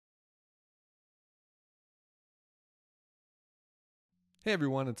Hey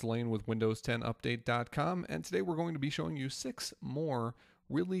everyone, it's Lane with Windows10Update.com, and today we're going to be showing you 6 more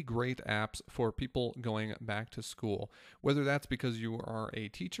really great apps for people going back to school. Whether that's because you are a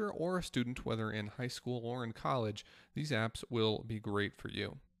teacher or a student, whether in high school or in college, these apps will be great for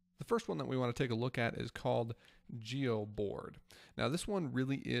you. The first one that we want to take a look at is called Geoboard. Now, this one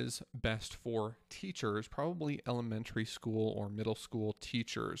really is best for teachers, probably elementary school or middle school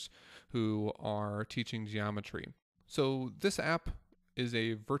teachers who are teaching geometry. So, this app is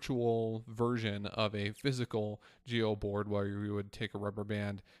a virtual version of a physical geoboard where you would take a rubber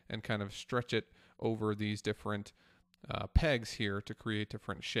band and kind of stretch it over these different pegs here to create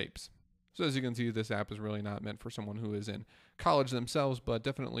different shapes. So as you can see, this app is really not meant for someone who is in college themselves, but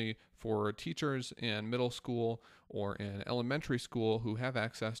definitely for teachers in middle school or in elementary school who have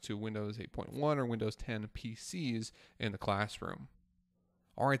access to Windows 8.1 or Windows 10 PCs in the classroom.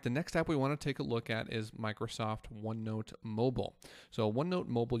 All right, the next app we want to take a look at is Microsoft OneNote Mobile. So OneNote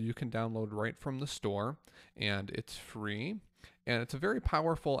Mobile you can download right from the store, and it's free. And it's a very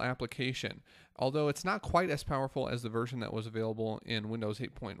powerful application. Although it's not quite as powerful as the version that was available in Windows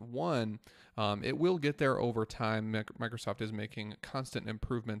 8.1, it will get there over time. Microsoft is making constant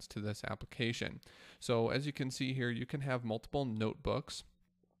improvements to this application. So as you can see here, you can have multiple notebooks.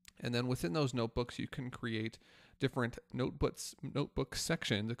 And then within those notebooks, you can create different notebook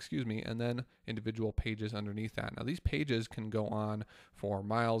sections, and then individual pages underneath that. Now, these pages can go on for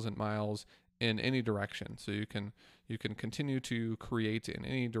miles and miles in any direction. So you can continue to create in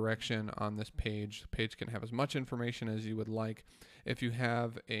any direction on this page. The page can have as much information as you would like. If you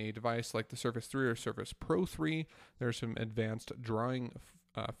have a device like the Surface 3 or Surface Pro 3, there's some advanced drawing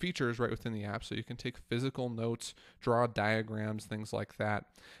features right within the app, so you can take physical notes, draw diagrams, things like that,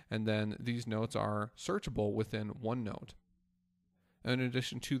 and then these notes are searchable within OneNote. In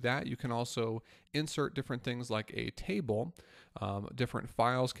addition to that, you can also insert different things like a table. Different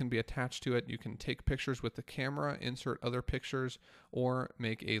files can be attached to it. You can take pictures with the camera, insert other pictures, or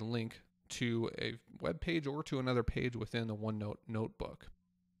make a link to a web page or to another page within the OneNote notebook.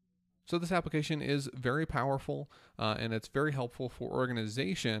 So this application is very powerful and it's very helpful for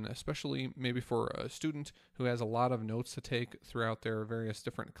organization, especially maybe for a student who has a lot of notes to take throughout their various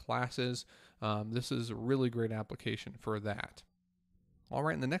different classes. This is a really great application for that. All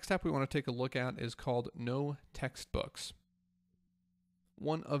right, and the next app we want to take a look at is called No Textbooks.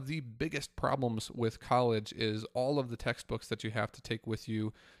 One of the biggest problems with college is all of the textbooks that you have to take with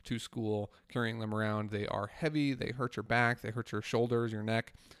you to school, carrying them around. They are heavy, they hurt your back, they hurt your shoulders, your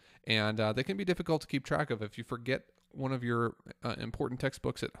neck. And they can be difficult to keep track of. If you forget one of your important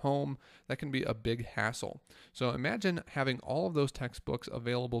textbooks at home, that can be a big hassle. So imagine having all of those textbooks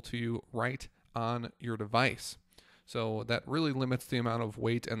available to you right on your device. So that really limits the amount of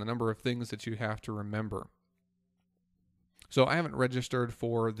weight and the number of things that you have to remember. So I haven't registered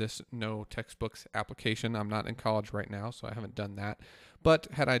for this No Textbooks application. I'm not in college right now, so I haven't done that. But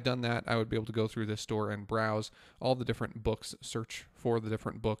had I done that, I would be able to go through this store and browse all the different books, search for the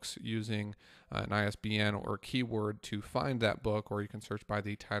different books using an ISBN or keyword to find that book, or you can search by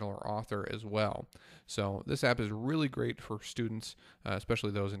the title or author as well. So this app is really great for students,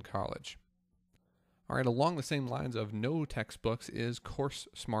 especially those in college. All right, along the same lines of No Textbooks is Course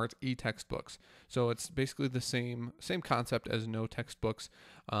Smart eTextbooks. So it's basically the same concept as No Textbooks.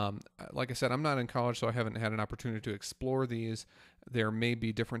 Like I said, I'm not in college, so I haven't had an opportunity to explore these. There may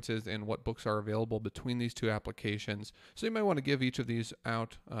be differences in what books are available between these two applications. So you might want to give each of these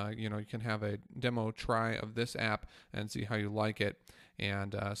out. You can have a demo try of this app and see how you like it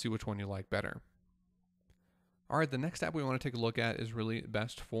and see which one you like better. All right, the next app we want to take a look at is really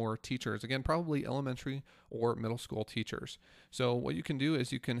best for teachers. Again, probably elementary or middle school teachers. So what you can do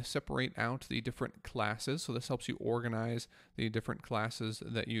is you can separate out the different classes. So this helps you organize the different classes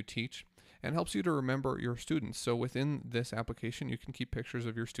that you teach and helps you to remember your students. So within this application, you can keep pictures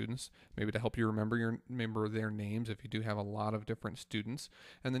of your students, maybe to help you remember their names if you do have a lot of different students.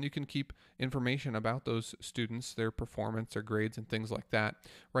 And then you can keep information about those students, their performance, their grades, and things like that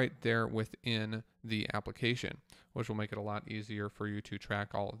right there within the application, which will make it a lot easier for you to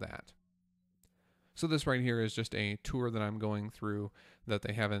track all of that. So this right here is just a tour that I'm going through that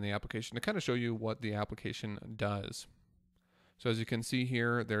they have in the application to kind of show you what the application does. So as you can see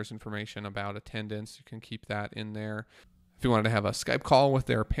here, there's information about attendance. You can keep that in there. If you wanted to have a Skype call with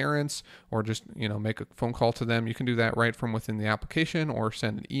their parents or just, make a phone call to them, you can do that right from within the application or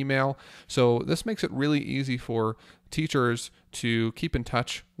send an email. So this makes it really easy for teachers to keep in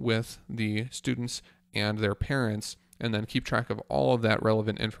touch with the students and their parents and then keep track of all of that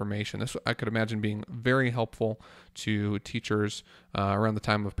relevant information. This, I could imagine, being very helpful to teachers around the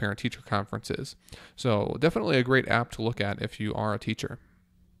time of parent-teacher conferences. So definitely a great app to look at if you are a teacher.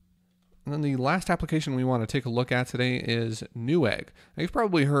 And then the last application we want to take a look at today is Newegg. Now, you've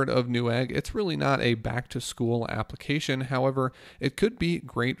probably heard of Newegg. It's really not a back-to-school application. However, it could be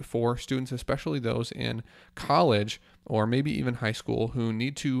great for students, especially those in college or maybe even high school, who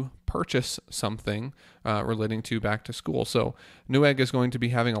need to purchase something relating to back to school. So Newegg is going to be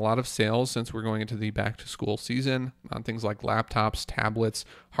having a lot of sales since we're going into the back-to-school season on things like laptops, tablets,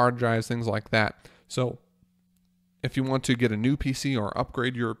 hard drives, things like that. So if you want to get a new PC or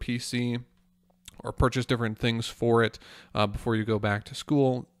upgrade your PC or purchase different things for it before you go back to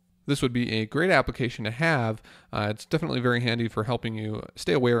school, this would be a great application to have. It's definitely very handy for helping you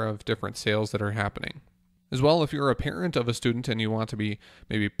stay aware of different sales that are happening. As well, if you're a parent of a student and you want to be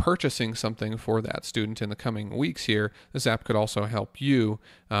maybe purchasing something for that student in the coming weeks here, this app could also help you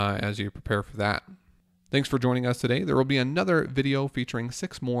as you prepare for that. Thanks for joining us today. There will be another video featuring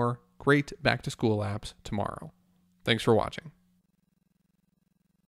 6 more great back-to-school apps tomorrow. Thanks for watching.